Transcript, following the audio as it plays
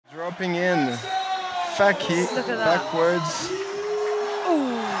jumping in. Facky backwards.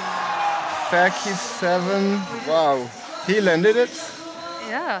 Facky 7. Wow. He landed it.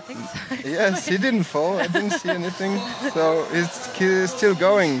 Yeah, I think so. Yes, he didn't fall. I didn't see anything. So he's still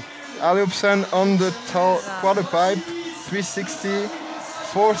going. Alley-oop on the tall quarter pipe. 360.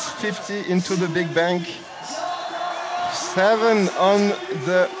 450 into the big bank. 7 on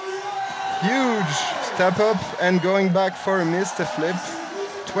the huge step up and going back for a missed flip.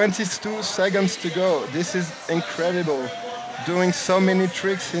 22 seconds to go. This is incredible. Doing so many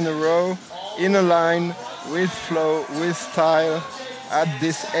tricks in a row, in a line, with flow, with style, at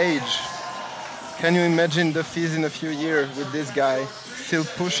this age. Can you imagine the FISE in a few years with this guy still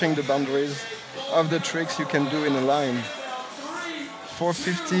pushing the boundaries of the tricks you can do in a line?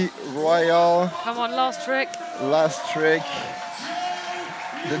 450 Royal. Come on, last trick. Last trick.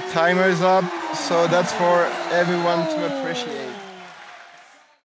 The timer is up, so that's for everyone to appreciate.